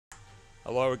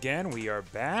Hello again, we are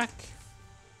back.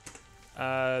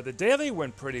 The daily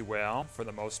went pretty well for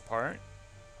the most part.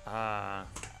 No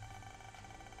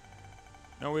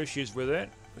issues with it.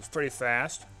 It was pretty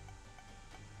fast.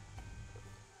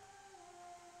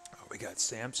 Oh, we got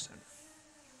Samson.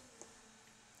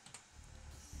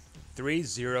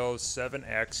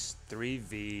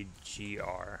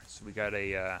 307X3VGR. So we got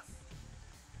a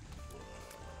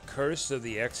Curse of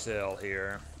the XL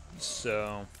here.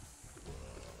 So,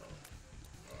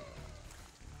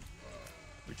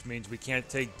 which means we can't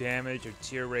take damage. Our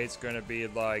tier rate's gonna be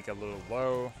like a little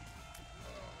low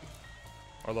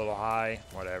or a little high,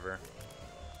 whatever.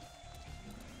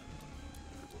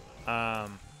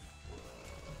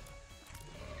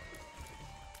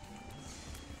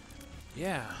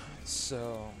 Yeah,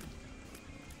 so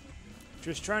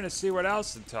just trying to see what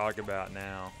else to talk about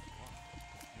now.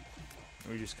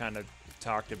 We just kind of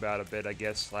talked about a bit, I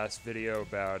guess, last video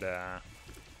about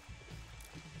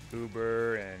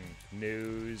Uber and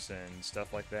news and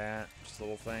stuff like that. Just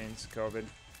little things, COVID.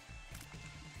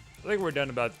 I think we're done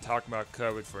about talking about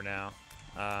COVID for now,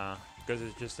 because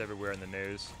it's just everywhere in the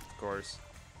news, of course.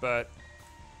 But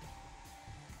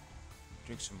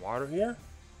drink some water here.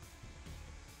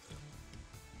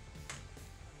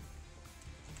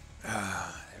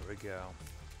 There we go.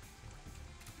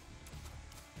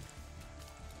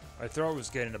 My throat was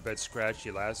getting a bit scratchy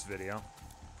last video.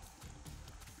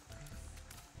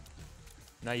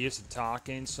 Not used to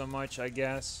talking so much, I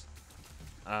guess.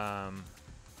 I'm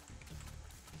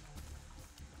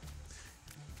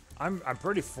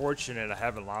pretty fortunate I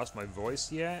haven't lost my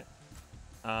voice yet.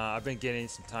 I've been getting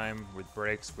some time with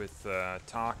breaks with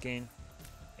talking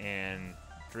and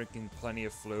drinking plenty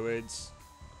of fluids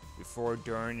before,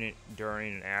 during,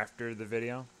 and after the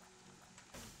video.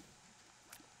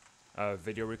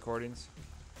 Video recordings.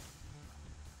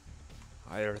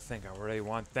 I don't think I really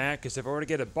want that, because if I were to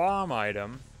get a bomb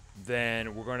item,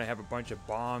 then we're going to have a bunch of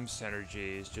bomb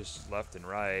synergies just left and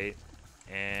right.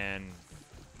 And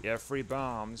yeah, free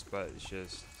bombs, but it's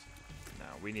just, no,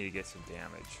 we need to get some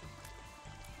damage.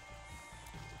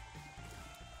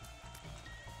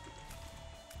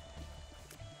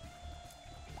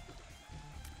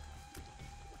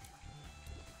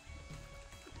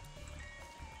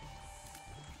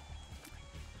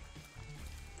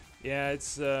 Yeah,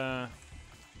 it's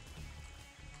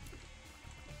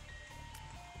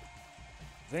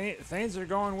things are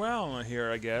going well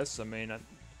here, I guess. I mean, I'm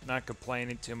not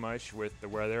complaining too much with the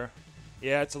weather.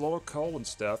 Yeah, it's a little cold and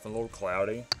stuff, and a little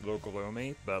cloudy, a little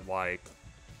gloomy, but like,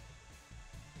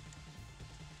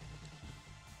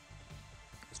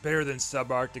 it's better than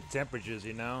subarctic temperatures,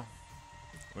 you know?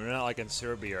 We're not like in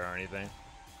Serbia or anything.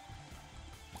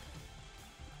 I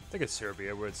think it's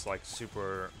Serbia where it's like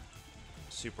super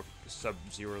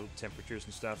sub-zero temperatures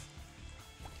and stuff.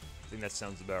 I think that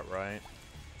sounds about right.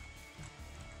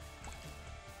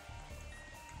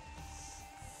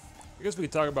 I guess we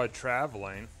could talk about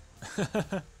traveling.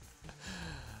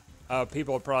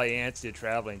 People are probably antsy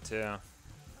traveling too.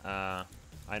 I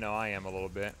know I am a little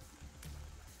bit.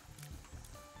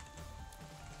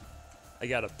 I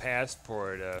got a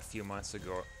passport a few months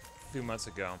ago,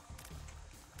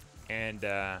 and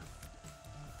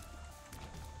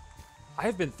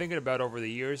I've been thinking about over the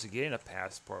years of getting a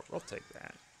passport. We'll take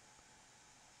that,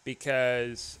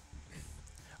 because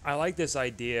I like this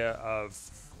idea of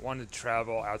wanting to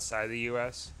travel outside the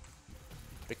U.S.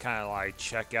 to kind of like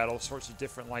check out all sorts of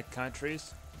different like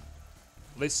countries,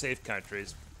 at least safe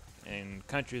countries, and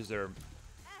countries that are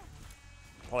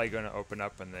probably going to open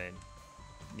up in the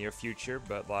near future,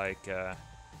 but like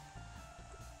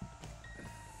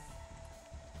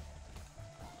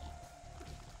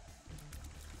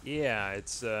yeah,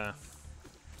 it's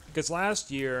because last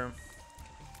year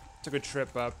took a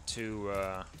trip up to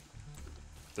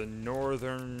the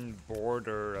northern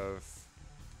border of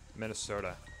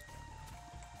Minnesota,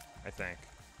 I think.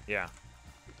 Yeah.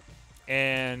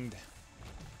 And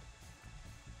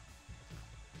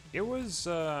it was,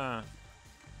 I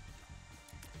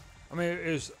mean,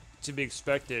 it was to be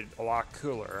expected a lot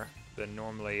cooler than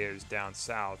normally is down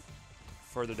south,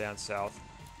 further down south.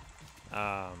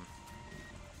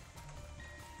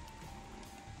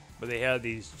 But they had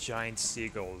these giant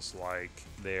seagulls, like,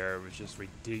 there. It was just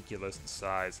ridiculous in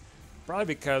size. Probably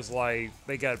because, like,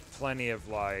 they got plenty of,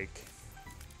 like,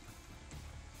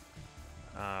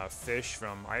 fish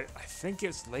from, I think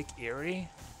it's Lake Erie?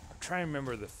 I'm trying to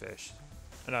remember the fish.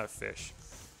 Not fish.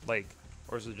 Lake.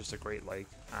 Or is it just a Great Lake?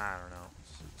 I don't know.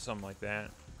 Something like that.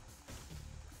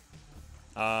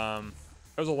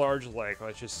 It was a large lake,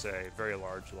 let's just say. Very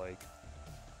large lake.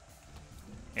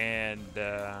 And,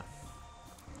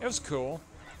 it was cool.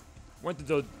 Went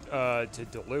to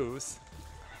Duluth.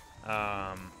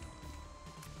 Um,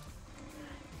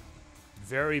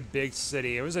 very big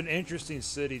city. It was an interesting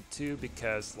city too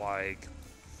because like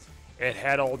it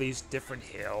had all these different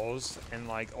hills and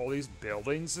like all these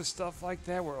buildings and stuff like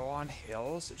that were all on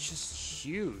hills. It's just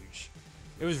huge.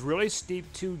 It was really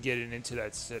steep too getting into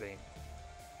that city.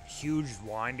 Huge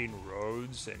winding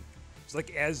roads, and it's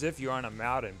like as if you're on a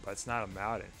mountain, but it's not a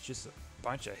mountain. It's just a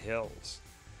bunch of hills.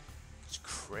 It's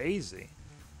crazy.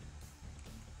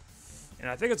 And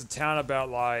I think it's a town about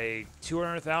like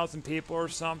 200,000 people or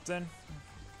something.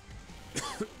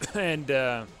 And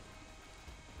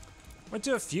went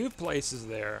to a few places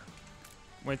there.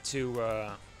 Went to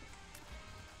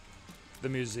the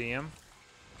museum.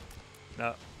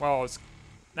 No, well, it's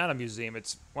not a museum.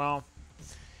 It's, well,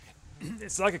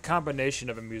 it's like a combination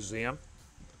of a museum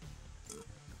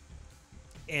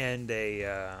and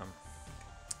a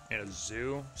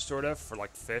zoo, sort of, for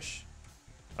like fish.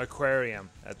 Aquarium,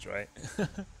 that's right. It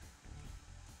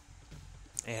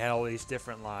had all these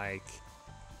different like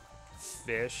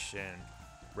fish and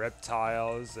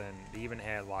reptiles, and they even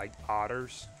had like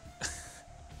otters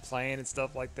playing and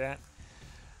stuff like that,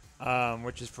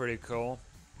 which is pretty cool.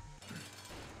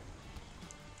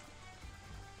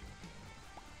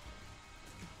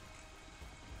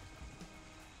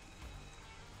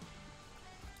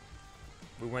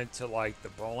 We went to like the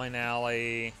bowling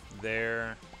alley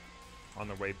there on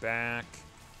the way back,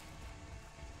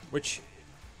 which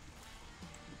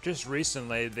just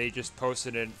recently they just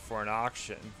posted it for an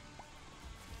auction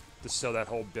to sell that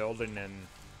whole building and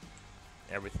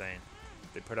everything.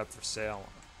 They put up for sale,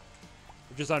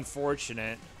 which is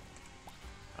unfortunate.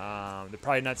 They're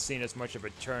probably not seeing as much of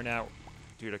a turnout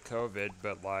due to COVID,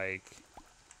 but like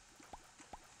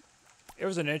it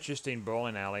was an interesting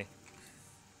bowling alley,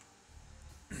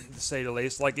 to say the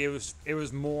least. Like it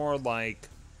was more like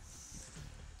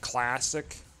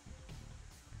classic,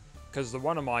 because the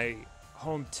one in my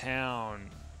hometown,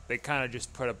 they kind of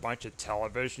just put a bunch of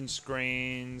television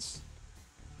screens,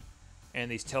 and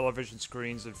these television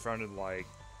screens in front of like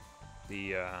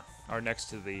the or next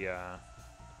to the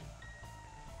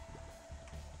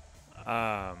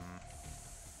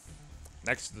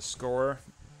next to the score,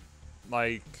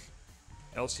 like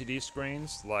LCD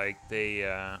screens, like they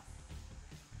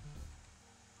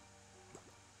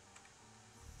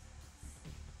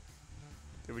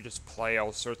would just play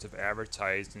all sorts of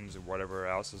advertisements or whatever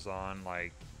else is on,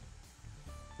 like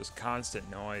just constant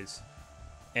noise.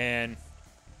 And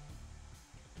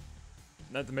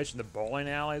not to mention the bowling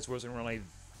alleys wasn't really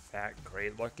that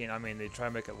great looking. I mean, they try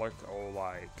to make it look all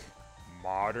like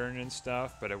modern and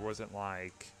stuff, but it wasn't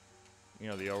like, you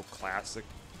know, the old classic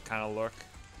kind of look.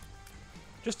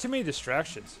 Just too many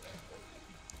distractions.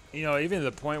 You know, even to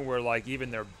the point where like even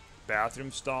their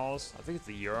bathroom stalls, I think it's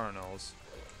the urinals,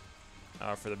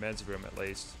 for the men's room at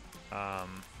least.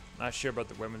 Not sure about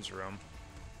the women's room.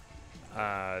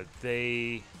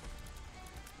 They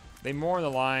more the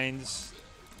lines,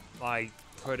 like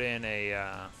put in a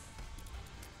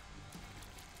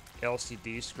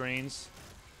LCD screens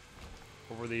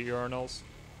over the urinals.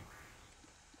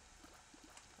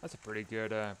 That's a pretty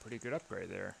good upgrade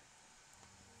there.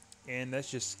 And that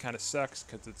just kind of sucks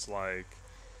because it's like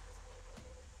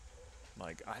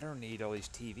I don't need all these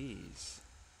TVs.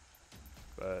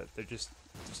 But they're just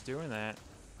doing that.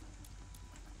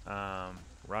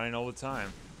 Running all the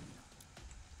time.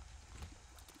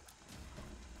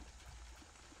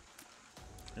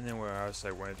 And then where else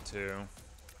I went to?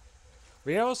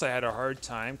 We also had a hard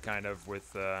time kind of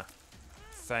with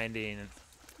finding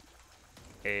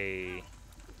a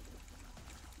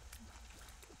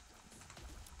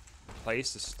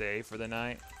place to stay for the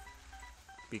night.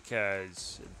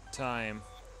 Because at the time,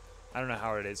 I don't know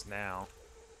how it is now,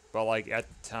 but like at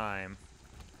the time,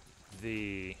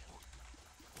 the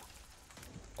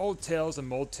hotels and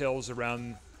motels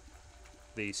around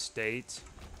the state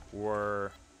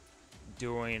were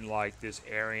doing like this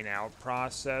airing out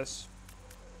process.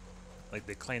 Like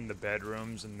they clean the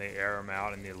bedrooms and they air them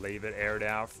out and they leave it aired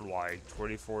out for like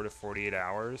 24 to 48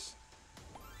 hours.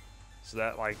 So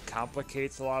that like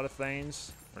complicates a lot of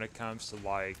things when it comes to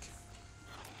like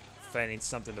finding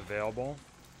something available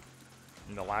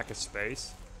and the lack of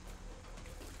space.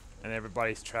 And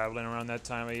everybody's traveling around that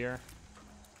time of year.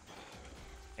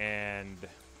 And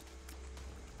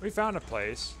we found a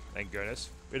place, thank goodness.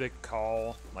 We had to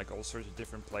call like all sorts of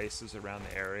different places around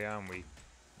the area, and we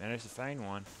managed to find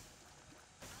one.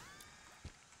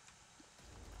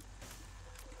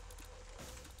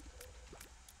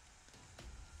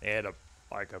 They had a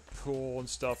pool and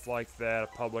stuff like that, a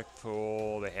public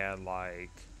pool. They had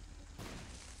like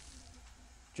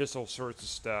just all sorts of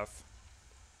stuff.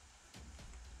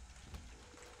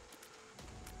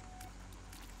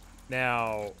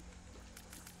 Now,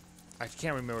 I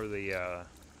can't remember the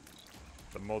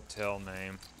motel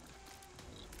name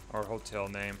or hotel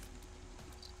name.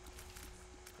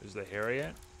 Is the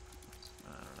Harriet?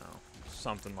 I don't know,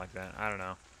 something like that. I don't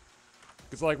know.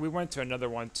 Cause like we went to another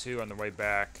one too on the way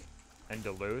back in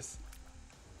Duluth,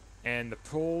 and the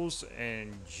pools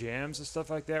and gyms and stuff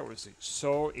like that was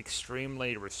so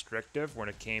extremely restrictive when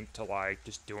it came to like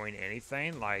just doing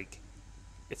anything. Like,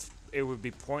 it would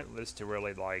be pointless to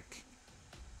really like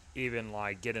even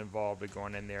like get involved with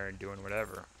going in there and doing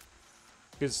whatever.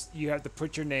 Because you have to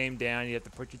put your name down, you have to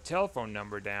put your telephone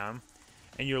number down,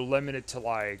 and you're limited to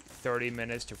like 30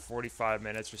 minutes to 45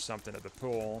 minutes or something at the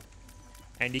pool.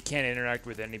 And you can't interact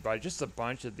with anybody. Just a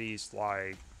bunch of these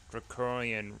like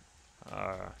draconian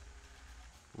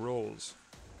rules.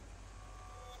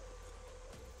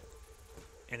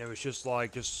 And it was just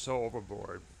like, just so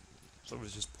overboard. So it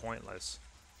was just pointless.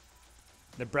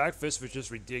 The breakfast was just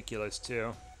ridiculous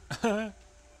too. Like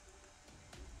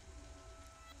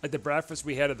the breakfast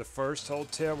we had at the first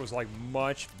hotel was like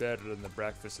much better than the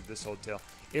breakfast at this hotel.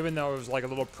 Even though it was like a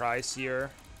little pricier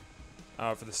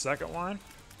for the second one.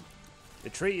 They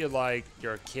treat you like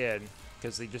you're a kid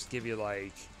because they just give you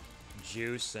like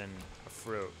juice and a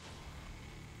fruit.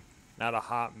 Not a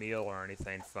hot meal or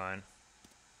anything fun.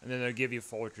 And then they'll give you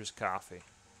Folgers coffee.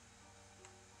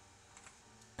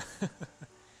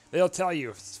 They'll tell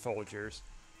you if it's Folgers.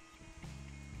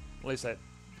 At least that,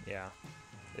 yeah.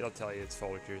 They'll tell you it's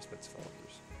Folgers, but it's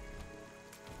Folgers.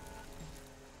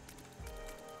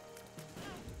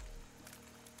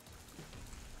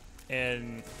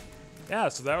 And yeah,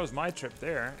 so that was my trip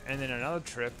there. And then another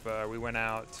trip, we went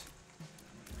out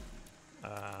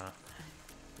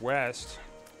west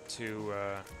to,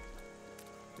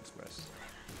 it's west,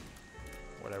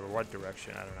 whatever, what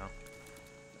direction, I don't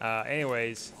know.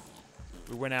 Anyways,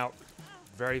 we went out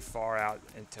very far out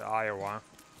into Iowa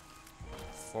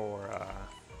for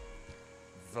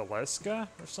Valeska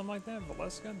or something like that.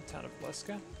 Valeska, the town of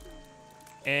Valeska.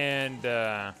 And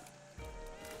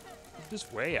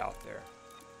just way out there.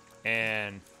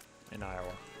 And in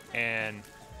Iowa. And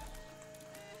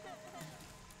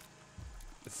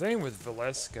the thing with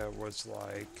Valeska was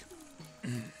like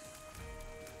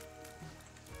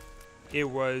it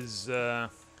was I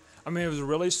mean, it was a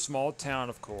really small town,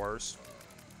 of course.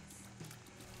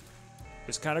 It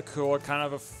was kind of cool, kind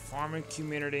of a farming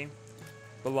community.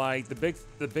 But like the big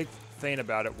thing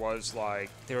about it was like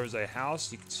there was a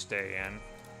house you could stay in.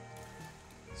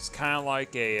 It's kind of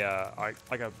like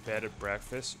a bed and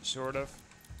breakfast, sort of.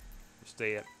 You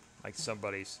stay at like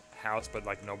somebody's house, but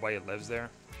like nobody lives there.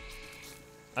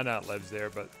 Not lives there,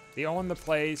 but they own the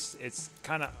place. It's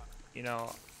kind of, you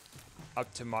know,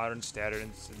 up to modern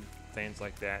standards and things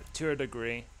like that, to a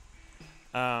degree.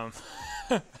 I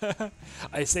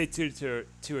say to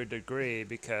a degree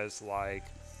because like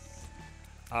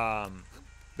that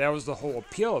was the whole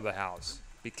appeal of the house,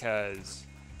 because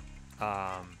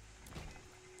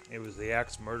it was the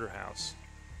axe murder house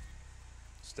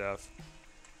stuff,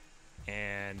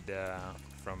 and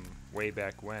from way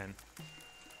back when,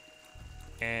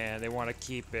 and they want to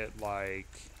keep it like,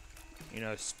 you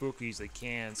know, spooky as they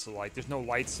can. So like, there's no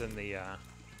lights in the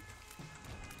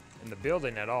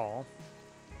building at all,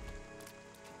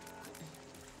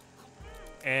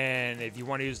 and if you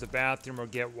want to use the bathroom or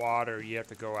get water, you have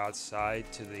to go outside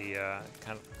to the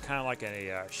kind of like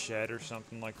a shed or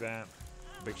something like that,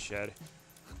 a big shed.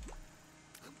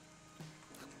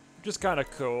 Just kind of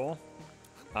cool.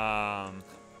 Kind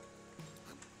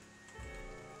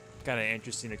of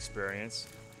interesting experience.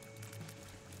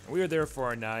 We were there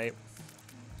for a night.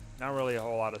 Not really a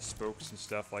whole lot of spooks and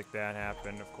stuff like that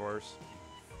happened, of course.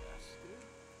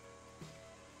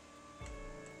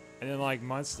 And then like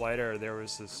months later, there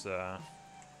was this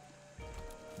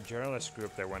journalist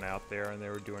group that went out there, and they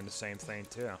were doing the same thing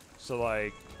too. So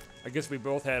like, I guess we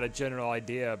both had a general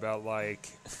idea about like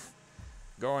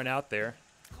going out there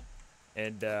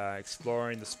and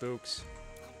exploring the spooks,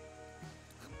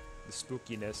 the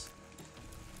spookiness.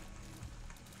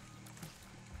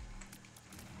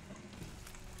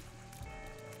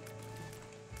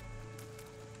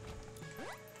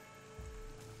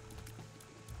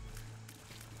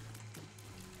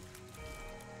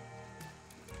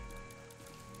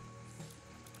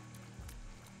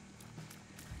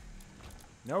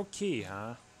 No key,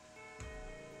 huh?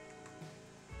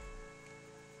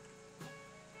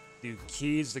 Do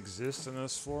keys exist in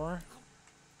this floor?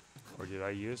 Or did I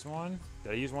use one?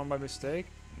 Did I use one by mistake?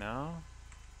 No?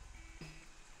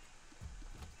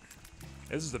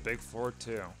 This is the big floor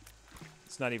too.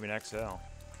 It's not even XL.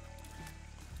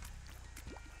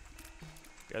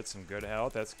 Got some good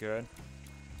health, that's good.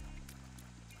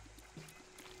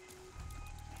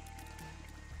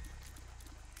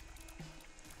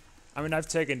 I mean, I've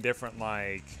taken different,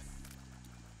 like,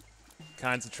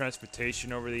 kinds of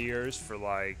transportation over the years for,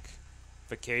 like,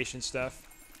 vacation stuff.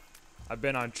 I've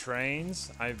been on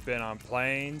trains, I've been on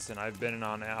planes, and I've been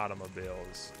on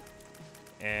automobiles.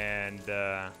 And,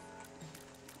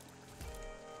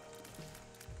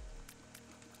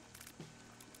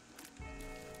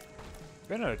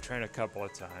 been on a train a couple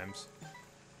of times.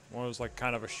 One was like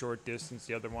kind of a short distance,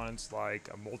 the other one's like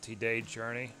a multi-day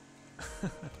journey.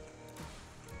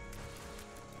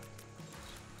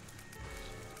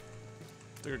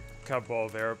 Took a couple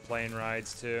of airplane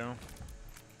rides too.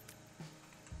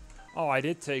 Oh, I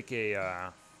did take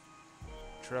a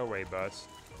trailway bus.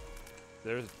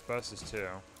 There's buses too.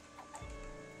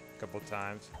 A couple of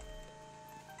times.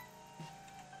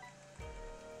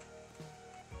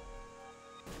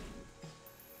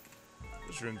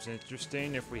 This room's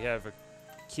interesting if we have a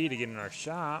key to get in our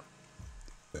shop.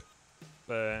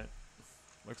 But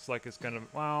looks like it's gonna,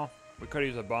 well, we could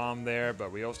use a bomb there,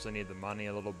 but we also need the money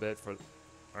a little bit for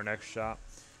our next shop.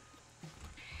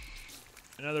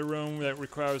 Another room that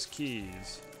requires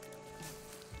keys.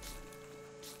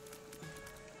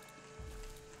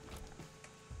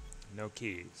 No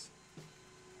keys.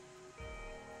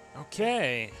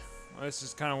 Okay. Well, this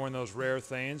is kind of one of those rare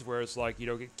things where it's like you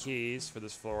don't get keys for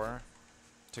this floor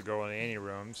to go in any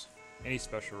rooms, any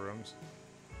special rooms.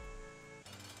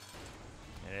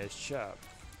 And it's Chub.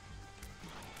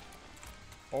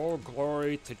 All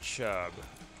glory to Chub.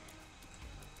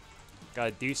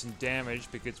 Got decent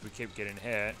damage because we keep getting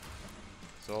hit.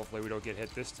 So hopefully we don't get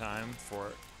hit this time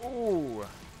for... Ooh!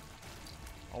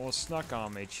 Almost snuck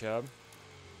on me, Chub.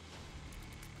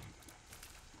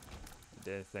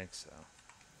 Didn't think so.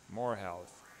 More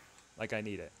health. Like I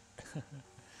need it.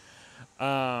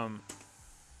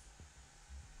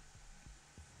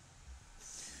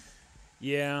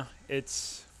 Yeah,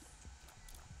 it's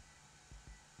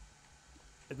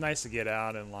nice to get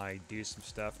out and like do some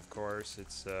stuff, of course.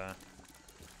 It's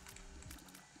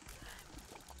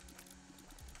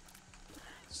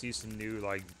see some new,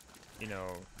 like, you know,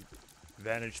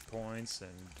 vantage points and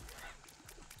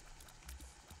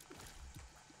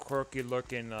quirky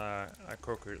looking, not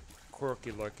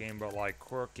quirky looking, but like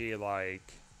quirky,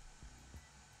 like,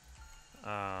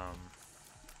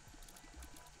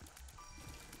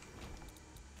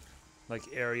 like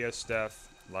area stuff,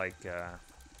 like,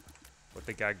 what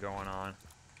they got going on.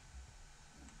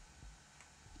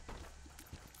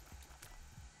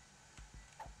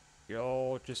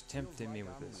 You're just tempting me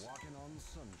with this.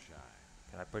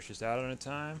 Can I push this out in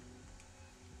time?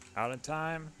 Out in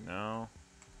time? No,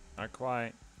 not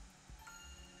quite.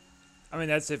 I mean,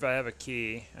 that's if I have a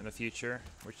key in the future,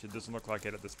 which it doesn't look like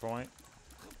it at this point.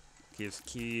 Because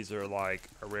keys are like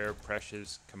a rare,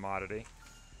 precious commodity.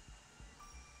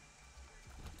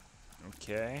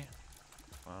 Okay.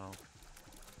 Well,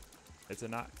 it's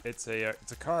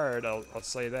a card. I'll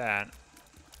say that.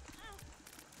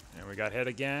 And we got hit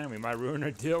again. We might ruin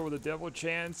our deal with a devil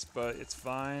chance, but it's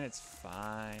fine. It's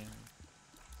fine.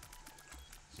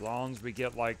 As long as we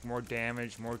get like more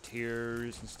damage, more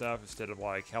tears and stuff instead of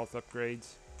like health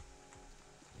upgrades.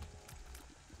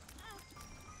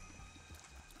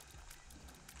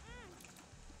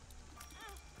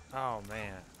 Oh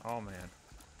man. Oh man.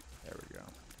 There we go.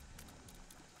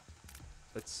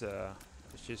 Let's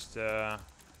just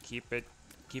keep it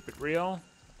real.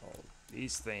 Oh,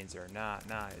 these things are not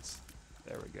nice.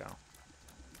 There we go.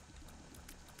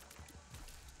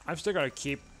 I'm still gonna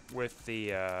keep with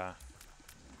the other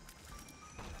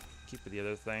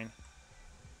thing.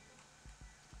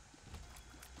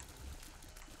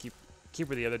 Keep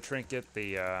with the other trinket,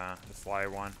 the fly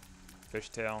one,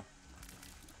 fishtail.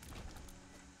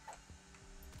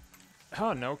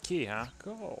 Oh, no key, huh?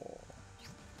 Cool.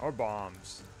 Or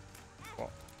bombs. Well,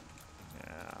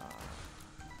 yeah.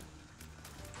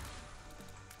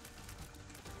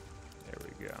 There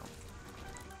we go.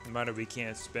 Money we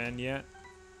can't spend yet.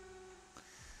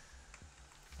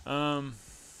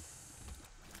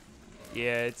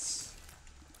 Yeah, it's...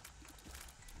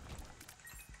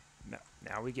 No,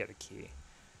 now we get a key.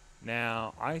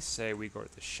 Now, I say we go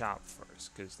to the shop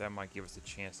first, because that might give us a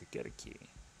chance to get a key.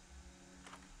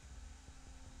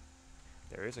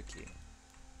 There is a key.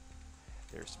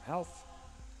 There's some health.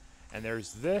 And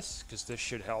there's this, because this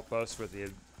should help us with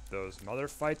those mother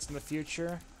fights in the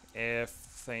future. If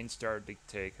things start to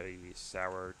take a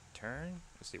sour turn.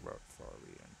 Let's see, where are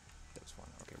we in? That's one.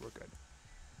 Okay, we're good.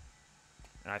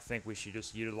 And I think we should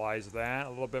just utilize that a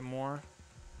little bit more.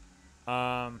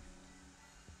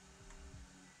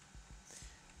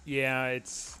 Yeah,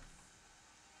 it's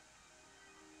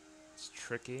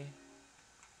tricky.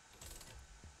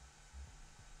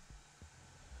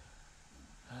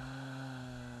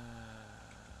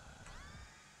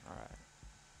 Alright.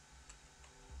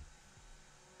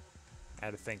 I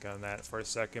had to think on that for a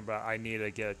second, but I need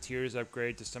to get a tiers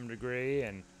upgrade to some degree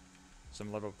and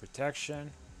some level of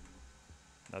protection.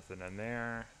 Nothing in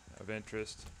there of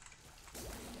interest.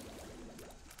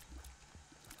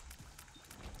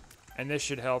 And this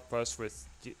should help us with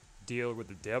deal with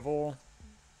the devil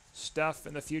stuff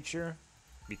in the future,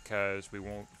 because we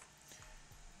won't.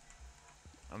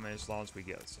 I mean, as long as we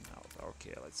get some health.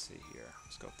 Okay, let's see here.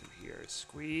 Let's go through here.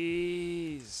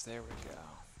 Squeeze. There we go.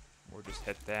 We'll just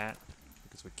hit that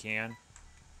because we can.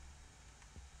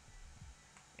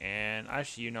 And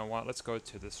actually, you know what? Let's go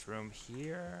to this room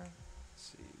here.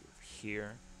 Let's see,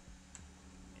 here.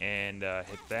 And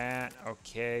hit that.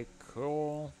 Okay,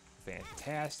 cool.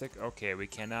 Fantastic. Okay, we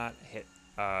cannot hit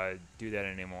do that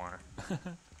anymore.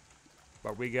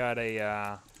 But we got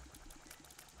a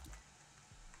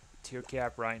tier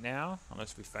cap right now,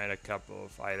 unless we find a couple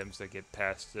of items that get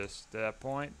past this to that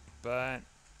point. But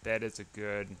that is a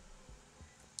good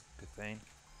thing.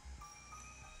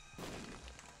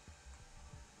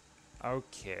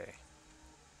 Okay.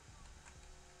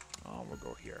 Oh, we'll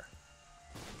go here.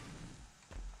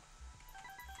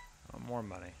 Oh, more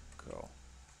money. Cool.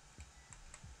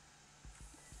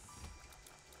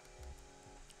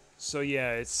 So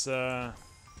yeah, it's I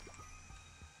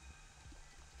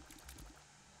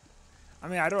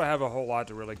mean, I don't have a whole lot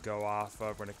to really go off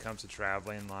of when it comes to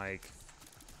traveling. Like,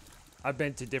 I've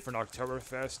been to different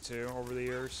Oktoberfest too over the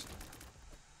years,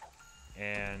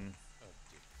 and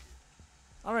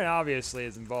I mean, obviously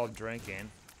it's involved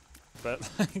drinking, but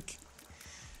like,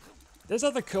 there's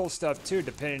other cool stuff too,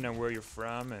 depending on where you're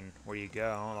from and where you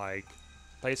go. Like,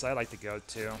 place I like to go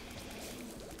to,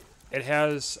 it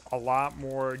has a lot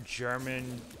more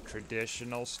German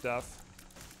traditional stuff.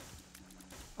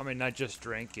 I mean, not just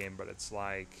drinking, but it's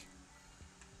like,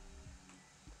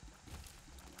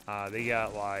 they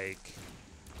got like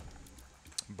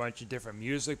a bunch of different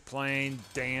music playing,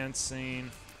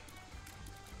 dancing.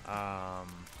 And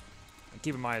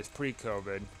keep in mind it's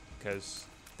pre-COVID, because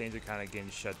things are kind of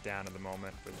getting shut down at the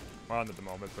moment. But, well, not at the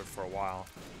moment, but for a while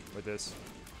with this.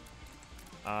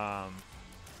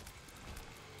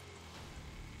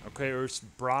 Okay, there's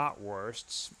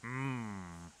bratwursts.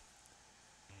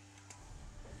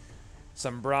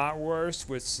 Some bratwurst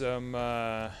with some,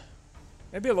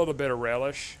 maybe a little bit of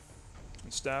relish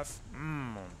and stuff.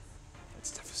 That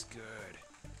stuff is good.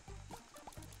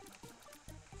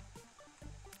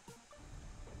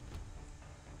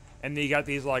 And you got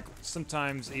these, like,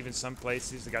 sometimes even some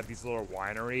places, they got these little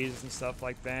wineries and stuff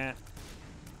like that,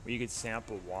 where you could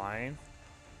sample wine.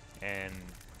 And,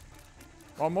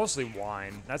 well, mostly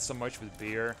wine, not so much with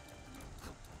beer.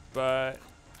 But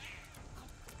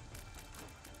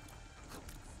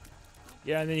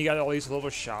yeah, and then you got all these little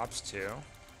shops too,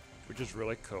 which is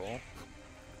really cool,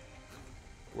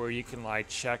 where you can like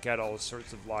check out all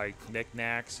sorts of like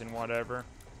knickknacks and whatever.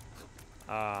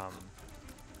 There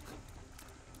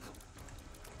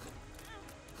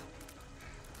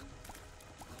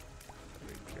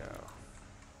we go.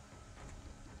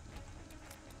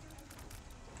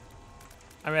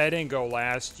 I mean, I didn't go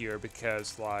last year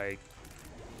because, like,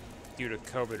 due to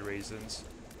COVID reasons,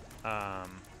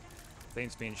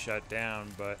 things being shut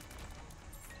down, but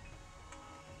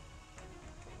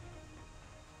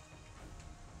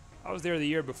I was there the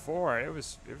year before. It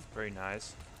was pretty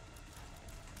nice.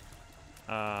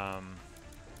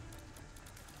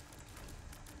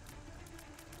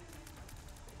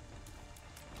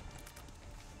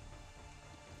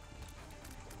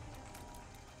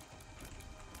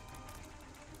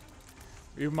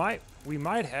 We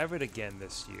might have it again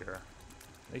this year,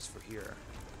 at least for here,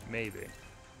 maybe.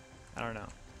 I don't know.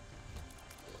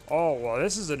 Oh, well,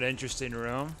 this is an interesting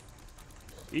room.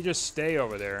 You just stay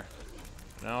over there.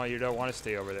 No, you don't want to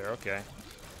stay over there. Okay.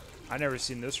 I never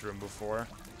seen this room before.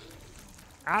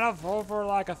 Out of over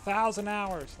like 1,000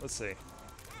 hours. Let's see.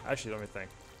 Actually, let me think.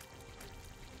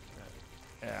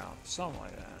 Yeah, something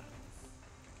like that.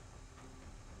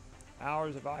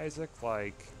 Hours of Isaac,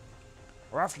 like,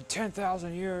 or after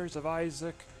 10,000 years of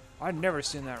Isaac. I'd never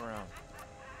seen that room.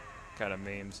 Kind of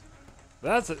memes.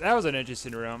 That was an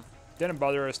interesting room. Didn't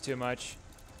bother us too much.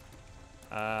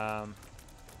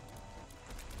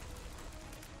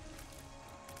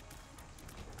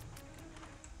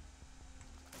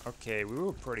 Okay, we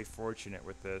were pretty fortunate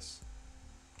with this.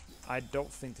 I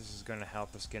don't think this is going to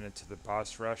help us get into the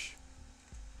boss rush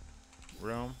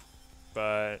room,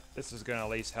 but this is going to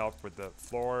at least help with the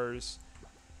floors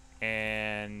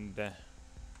and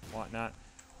whatnot.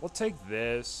 We'll take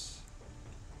this.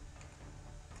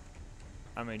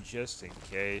 I mean, just in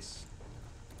case.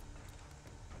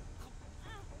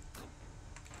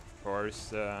 Of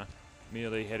course,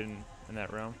 immediately hidden in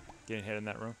that room. Getting hit in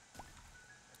that room.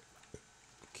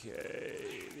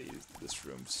 Okay, this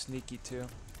room's sneaky too.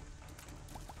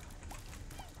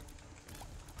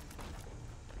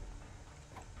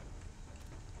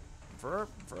 Verp,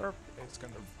 verp. It's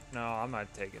gonna. No, I'm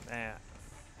not taking that.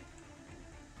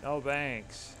 No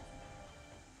thanks.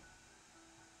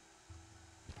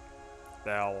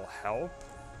 That'll help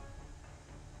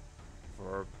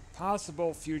for a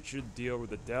possible future deal with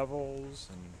the devils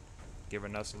and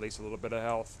giving us at least a little bit of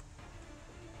health.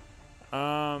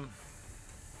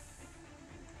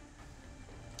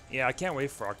 Yeah, I can't wait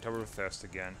for Oktoberfest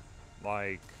again.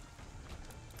 Like,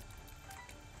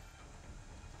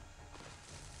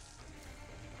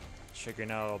 checking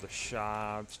out all the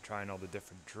shops, trying all the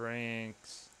different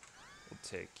drinks. We'll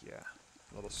take, yeah,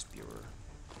 little spewer.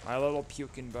 My little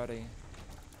puking buddy.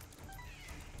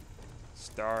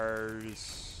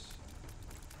 Stars.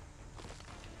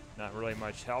 Not really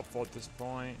much helpful at this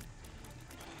point.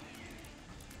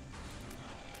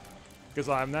 Because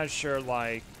I'm not sure,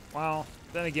 like, well,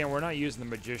 then again, we're not using the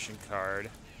Magician card.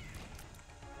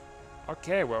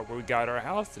 Okay, well, we got our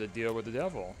health to deal with the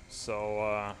devil.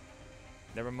 So,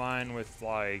 never mind with,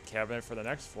 like, having it for the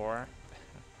next floor.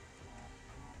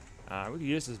 We could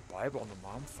use this Bible in the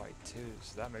mom fight, too,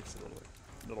 so that makes it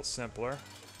a little simpler.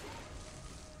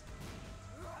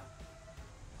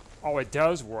 Oh, it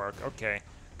does work. Okay.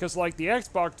 Because, like, the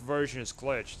Xbox version is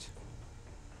glitched.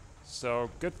 So,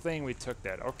 good thing we took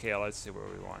that. Okay, let's see what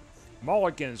we want.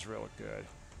 Mulligan's real good.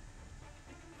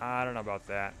 I don't know about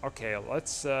that. Okay,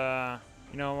 let's, you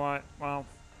know what? Well,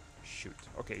 shoot.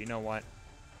 Okay, you know what?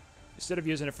 Instead of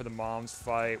using it for the mom's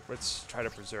fight, let's try to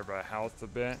preserve our health a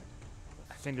bit.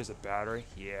 I think there's a battery.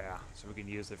 Yeah, so we can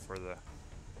use it for the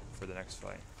next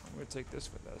fight. I'm gonna take this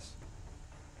with us.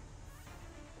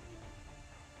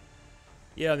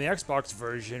 Yeah, in the Xbox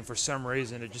version, for some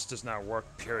reason, it just does not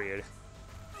work, period.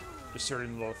 Just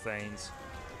certain little things.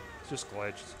 It's just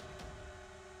glitched.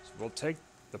 So we'll take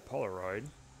the Polaroid.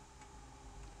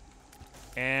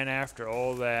 And after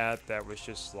all that, that was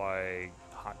just like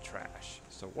hot trash.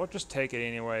 So we'll just take it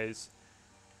anyways.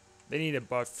 They need a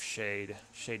buff Shade.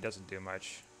 Shade doesn't do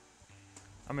much.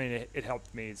 I mean, it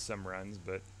helped me some runs,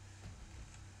 but...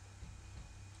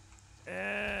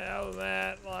 all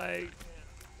that, like...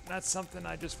 That's something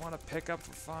I just want to pick up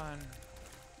for fun.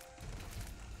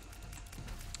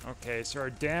 Okay, so our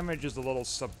damage is a little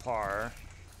subpar.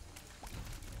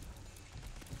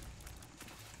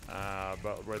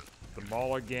 But with the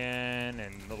Mulligan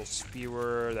and little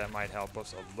Spewer, that might help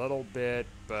us a little bit,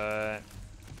 but...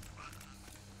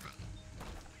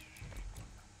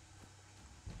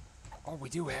 Oh, we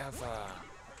do have,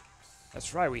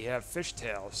 that's right, we have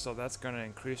Fishtails, so that's going to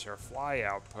increase our fly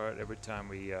output every time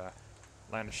we,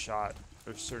 land a shot,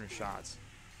 or certain shots.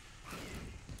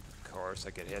 Of course, I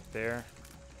get hit there.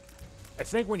 I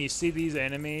think when you see these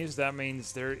enemies, that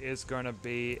means there is going to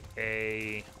be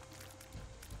a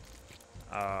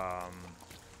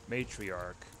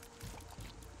matriarch.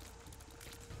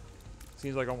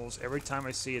 Seems like almost every time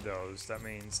I see those, that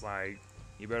means like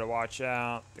you better watch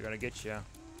out. They're gonna get you,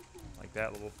 like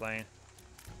that little thing.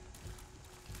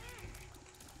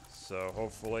 So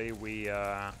hopefully we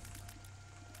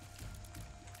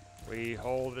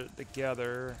hold it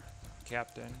together,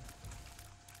 Captain.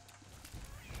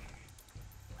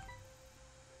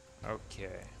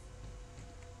 Okay.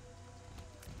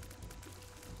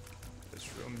 This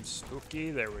room's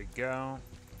spooky. There we go.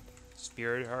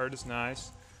 Spirit Heart is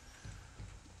nice.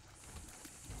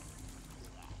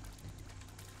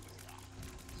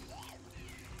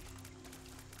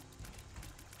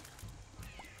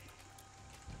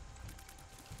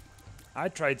 I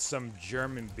tried some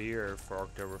German beer for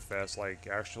Oktoberfest, like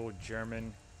actual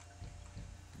German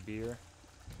beer,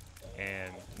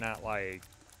 and not like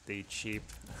the cheap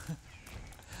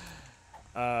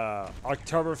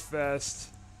Oktoberfest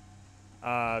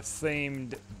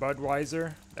themed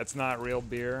Budweiser. That's not real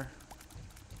beer.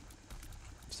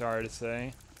 Sorry to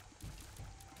say.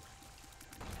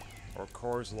 Or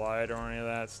Coors Light or any of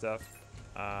that stuff.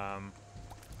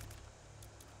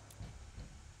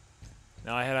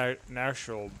 Now I had an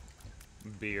actual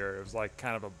beer. It was like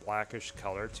kind of a blackish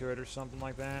color to it or something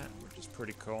like that, which is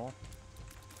pretty cool.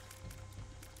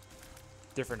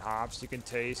 Different hops you can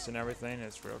taste and everything.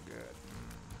 It's real good.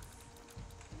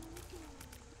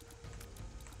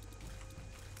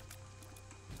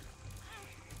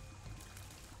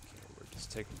 Okay, we're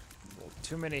just taking a little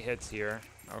too many hits here.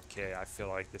 Okay, I feel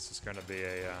like this is going to be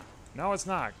a... No, it's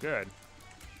not. Good.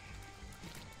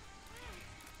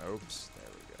 Oops. There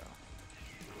we go.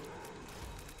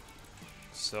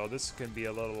 So this can be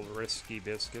a little risky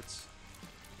biscuits.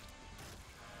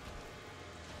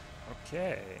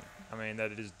 Okay. I mean,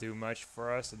 that doesn't do much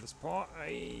for us at this point.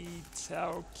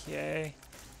 Okay.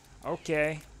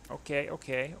 Okay. Okay.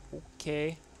 Okay.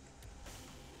 Okay.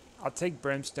 I'll take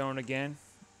brimstone again.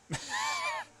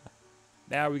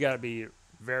 Now we gotta be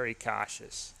very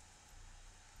cautious.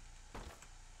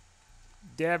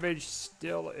 Damage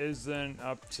still isn't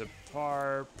up to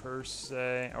par per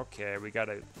se. Okay, we got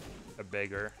a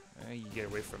beggar. You get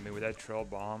away from me with that troll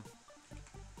bomb.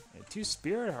 And 2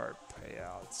 spirit heart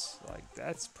payouts. Like,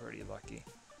 that's pretty lucky.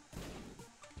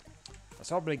 I was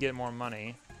hoping to get more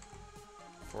money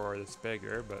for this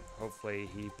beggar, but hopefully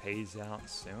he pays out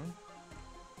soon.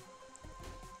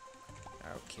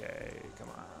 Okay, come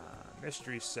on.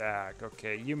 Mystery sack.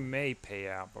 Okay, you may pay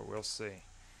out, but we'll see.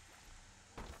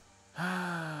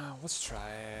 Let's try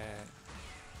it.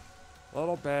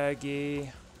 Little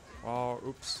baggy. Oh,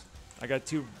 oops. I got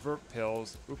 2 vert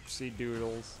pills. Oopsie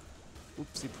doodles.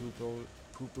 Oopsie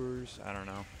poopers. I don't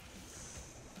know.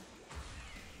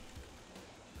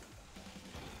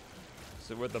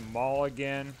 So with the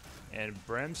mulligan and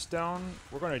brimstone,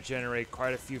 we're going to generate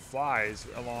quite a few flies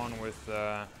along with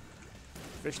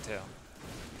fishtail.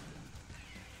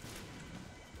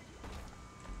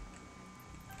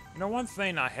 You know, one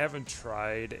thing I haven't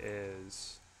tried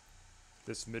is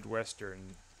this Midwestern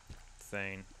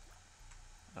thing.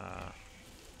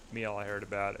 Meal I heard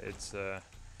about. It's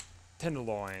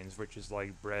tenderloins, which is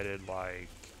like breaded like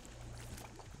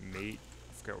meat.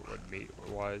 I forgot what meat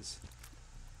it was.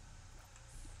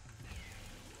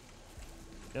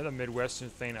 The other Midwestern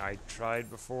thing I tried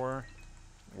before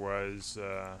was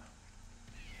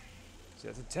see,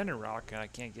 that's a tender rock and I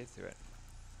can't get to it.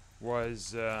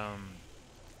 Was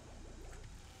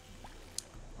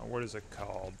what is it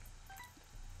called?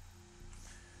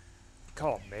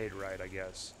 Call it Made Right, I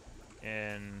guess.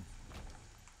 And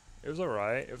it was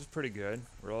alright. It was pretty good.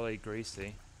 Really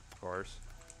greasy, of course.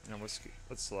 You know,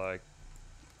 let's like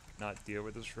not deal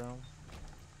with this room.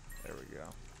 There we go.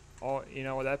 Oh, you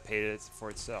know what? That paid it for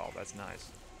itself. That's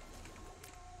nice.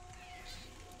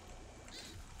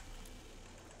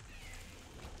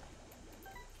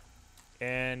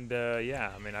 And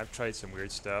yeah, I mean, I've tried some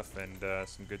weird stuff and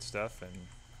some good stuff and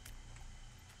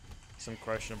some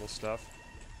questionable stuff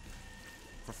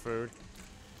for food.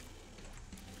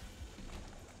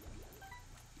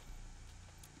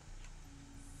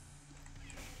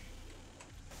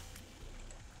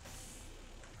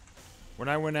 When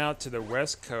I went out to the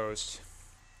West Coast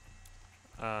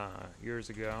years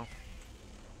ago,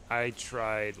 I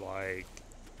tried like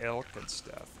elk and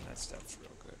stuff, and that stuff's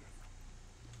real good.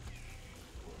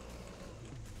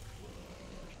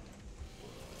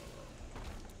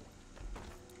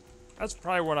 That's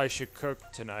probably what I should cook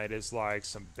tonight, is like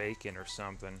some bacon or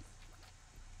something.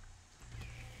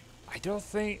 I don't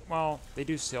think, well, they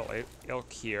do sell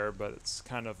elk here, but it's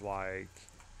kind of like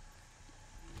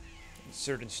in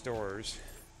certain stores.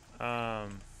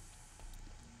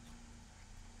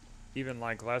 Even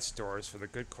like less stores for the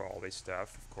good quality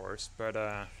stuff, of course. But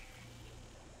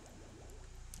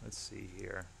let's see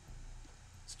here.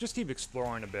 Let's just keep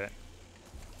exploring a bit.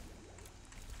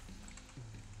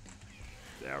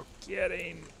 Without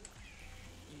getting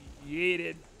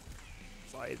yeeted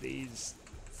by these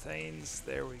things.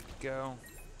 There we go.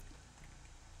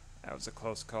 That was a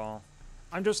close call.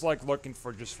 I'm just like looking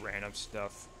for just random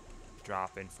stuff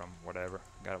dropping from whatever.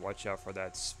 Gotta watch out for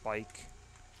that spike.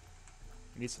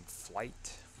 We need some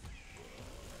flight.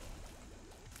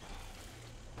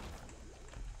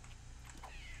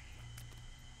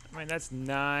 I mean, that's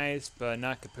nice, but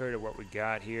not compared to what we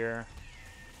got here.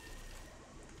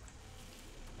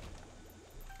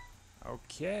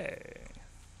 Okay.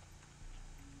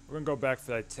 We're gonna go back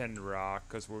for that tin rock,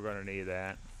 because we're gonna need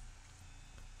that.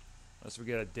 Unless we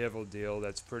get a devil deal,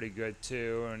 that's pretty good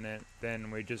too, and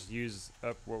then we just use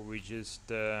up what we just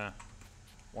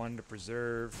wanted to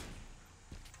preserve.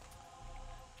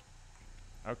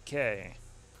 Okay.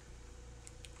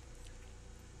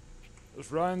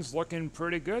 This run's looking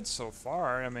pretty good so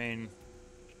far. I mean,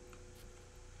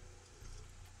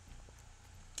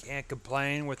 can't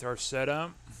complain with our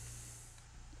setup.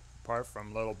 Apart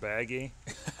from Little Baggy.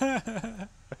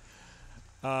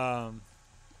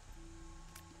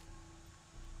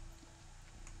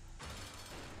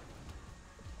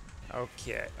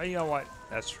 Okay. Oh, you know what?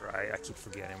 That's right. I keep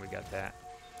forgetting we got that.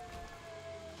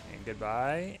 And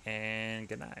goodbye and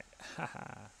good night.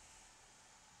 Haha.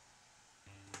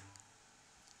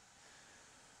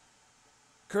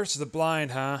 Curse of the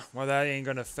Blind, huh? Well, that ain't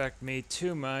gonna affect me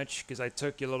too much because I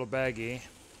took your Little Baggy.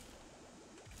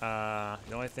 The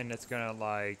only thing that's gonna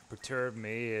like perturb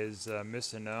me is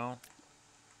Missino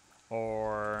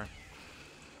or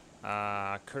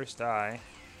Cursed Eye.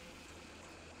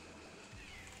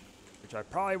 which I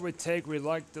probably would take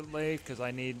reluctantly because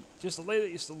I need just at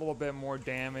least a little bit more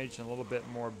damage and a little bit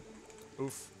more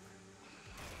oof.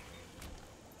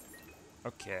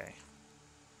 Okay.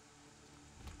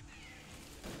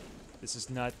 This is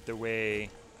not the way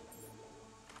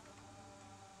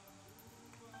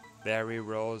Barry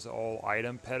rolls all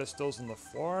item pedestals on the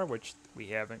floor, which we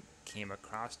haven't came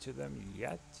across to them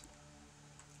yet.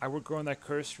 I would go in that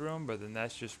cursed room, but then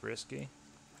that's just risky.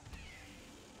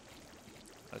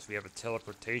 Unless we have a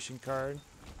teleportation card.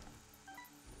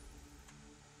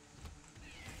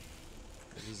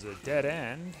 This is a dead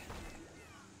end.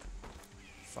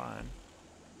 Fine.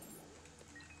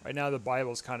 Right now the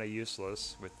Bible's kind of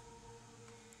useless with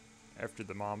after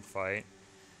the mom fight.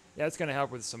 Yeah, it's gonna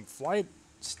help with some flight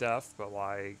stuff, but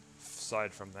like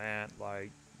aside from that,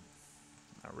 like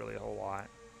not really a whole lot.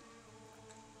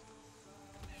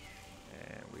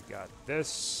 And we got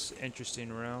this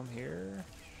interesting room here.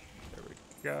 There we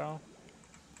go.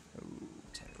 Ooh,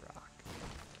 tin rock.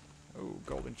 Ooh,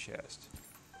 golden chest.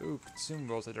 Ooh,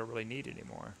 consumables I don't really need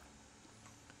anymore.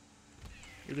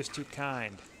 You're just too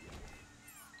kind.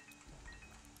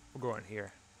 We'll go in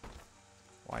here.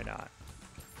 Why not?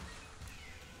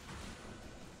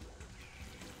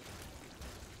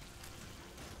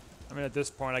 I mean, at this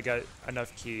point, I got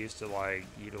enough keys to, like,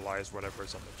 utilize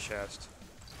whatever's on the chest.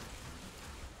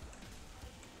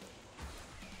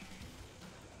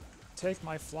 Take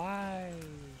my fly!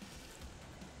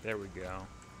 There we go.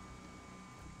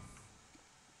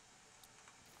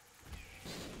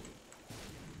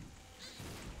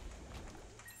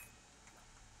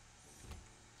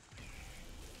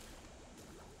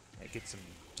 I get some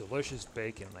delicious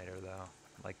bacon later, though.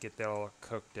 Like, get that all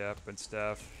cooked up and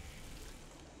stuff.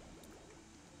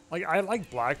 Like, I like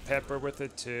black pepper with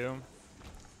it, too.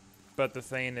 But the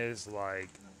thing is, like,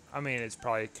 I mean, it's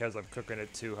probably because I'm cooking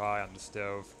it too high on the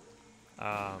stove.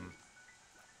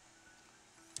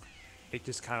 It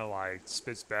just kind of, like,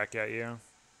 spits back at you.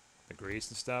 The grease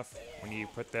and stuff. When you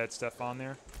put that stuff on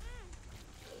there.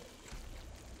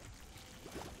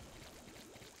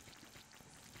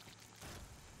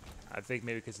 I think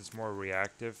maybe because it's more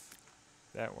reactive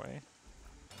that way.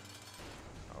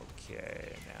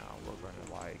 Okay, now we're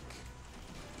gonna like...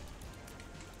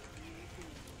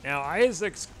 Now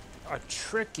Isaac's a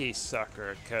tricky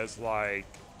sucker because like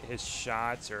his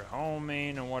shots are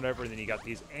homing and whatever, and then you got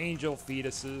these angel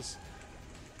fetuses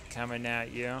coming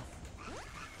at you.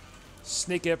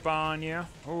 Sneak up on you.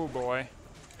 Oh boy.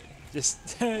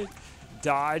 Just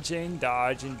dodging,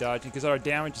 because our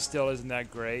damage still isn't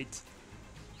that great.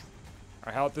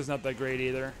 Our health is not that great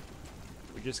either.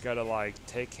 We just gotta like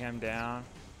take him down.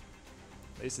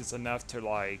 At least it's enough to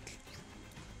like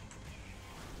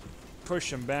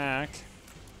push him back,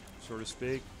 so to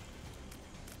speak.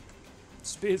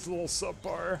 Speed's a little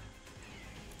subpar.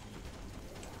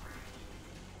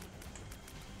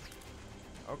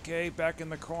 Okay, back in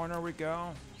the corner we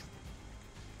go.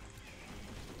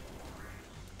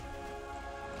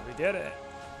 We did it.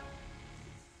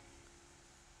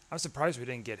 I'm surprised we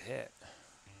didn't get hit.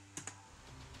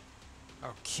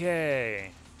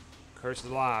 Okay. Curse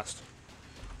is lost.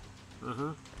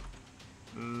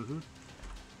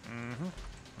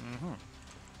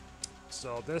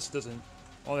 So this doesn't...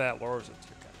 Oh, that lowers it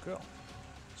too. Okay, cool.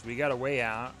 So we got a way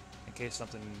out in case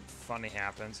something funny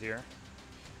happens here.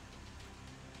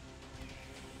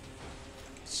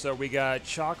 So we got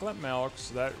chocolate milk,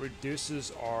 so that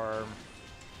reduces our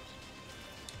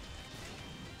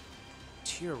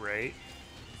tier rate.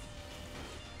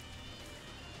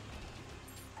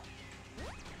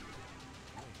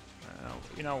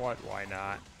 You know what? Why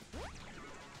not?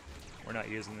 We're not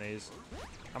using these.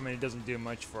 I mean, it doesn't do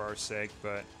much for our sake,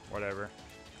 but whatever.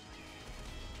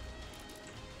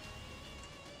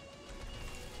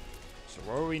 So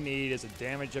what we need is a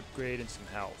damage upgrade and some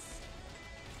health.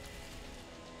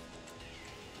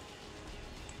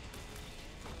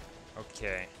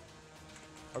 Okay.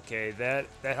 Okay, that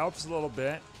helps a little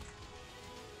bit.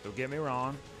 Don't get me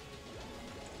wrong.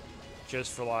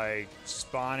 Just for like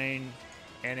spawning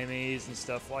enemies and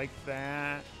stuff like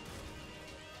that.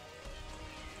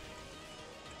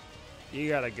 You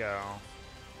gotta go.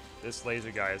 This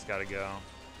laser guy has gotta go.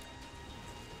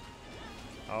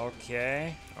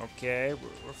 Okay, okay,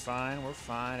 we're fine, we're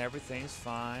fine, everything's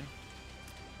fine.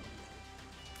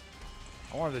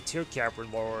 I wonder if the tier cap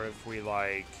would lower if we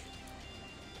like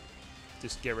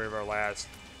just get rid of our last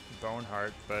bone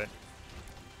heart, but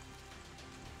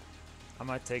I'm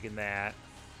not taking that.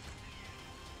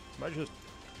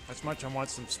 As much I want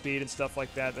some speed and stuff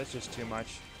like that, that's just too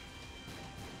much.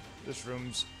 This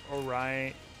room's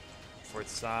alright for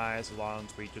its size, as long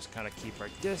as we just kind of keep our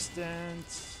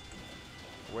distance.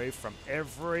 Away from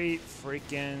every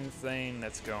freaking thing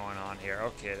that's going on here.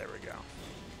 Okay, there we go.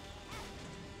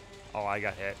 Oh, I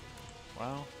got hit.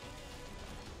 Well,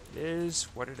 it is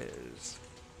what it is.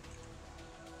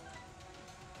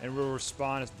 And we'll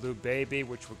respond as Blue Baby,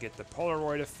 which will get the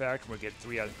Polaroid effect. We'll get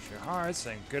 3 extra hearts,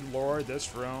 and good lord,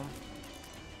 this room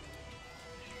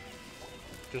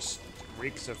just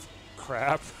reeks of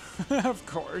crap, of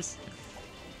course.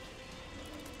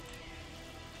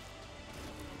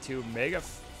 2 mega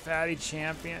fatty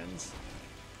champions.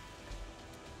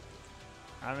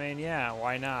 I mean, yeah,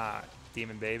 why not?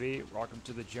 Demon Baby, welcome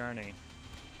to the journey.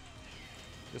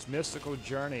 This mystical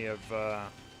journey of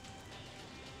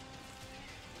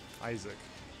Isaac.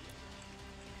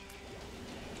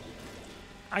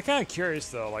 I'm kind of curious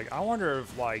though, like I wonder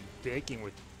if like baking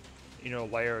with, you know,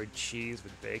 layered cheese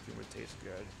with bacon would taste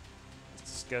good. As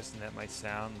disgusting that might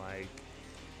sound, like,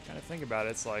 kind of think about it,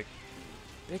 it's like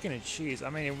bacon and cheese.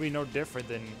 I mean, it would be no different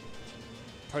than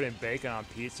putting bacon on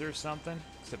pizza or something,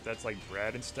 except that's like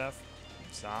bread and stuff,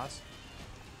 and sauce.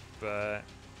 But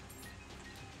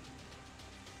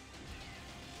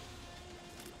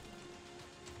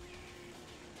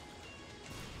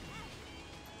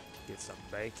get some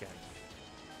bacon.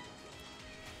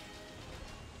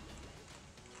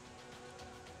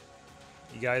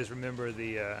 You guys remember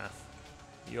the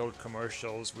old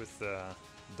commercials with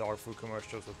dog food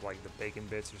commercials with like the bacon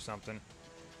bits or something?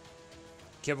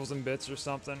 Kibbles and Bits or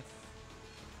something?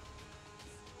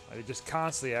 They just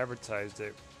constantly advertised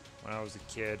it when I was a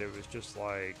kid. It was just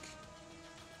like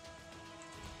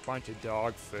a bunch of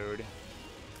dog food.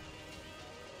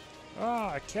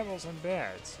 Oh, Kibbles and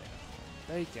Bits.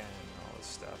 Bacon and all this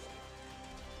stuff.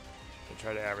 They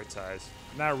try to advertise.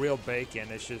 Not real bacon,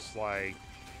 it's just like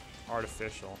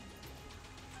artificial.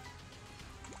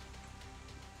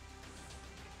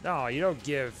 No, you don't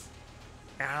give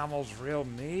animals real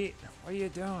meat. What are you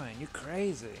doing? You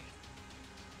crazy.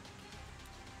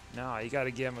 No, you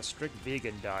gotta give them a strict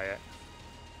vegan diet.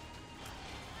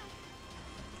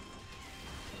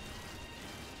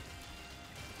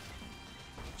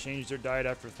 Change their diet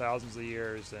after thousands of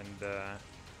years, and oh,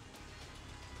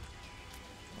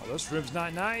 this room's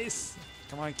not nice.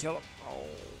 Come on, kill him. Oh,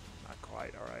 not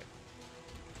quite. All right.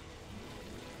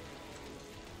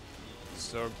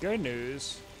 So good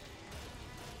news.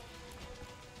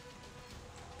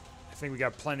 I think we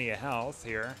got plenty of health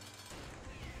here,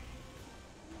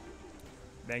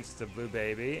 thanks to Blue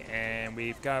Baby, and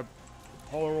we've got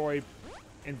Polaroid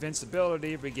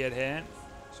invincibility if we get hit.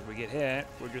 So if we get hit,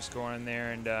 we're just going in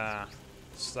there and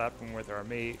slap them with our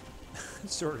meat,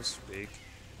 so to speak.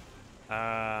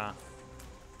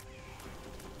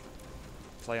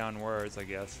 Play on words, I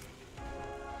guess.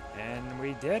 And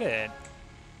we did it.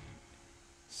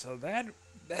 So that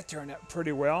turned out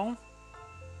pretty well.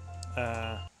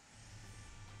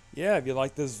 Yeah, if you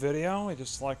like this video,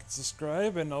 just like and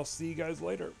subscribe, and I'll see you guys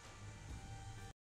later.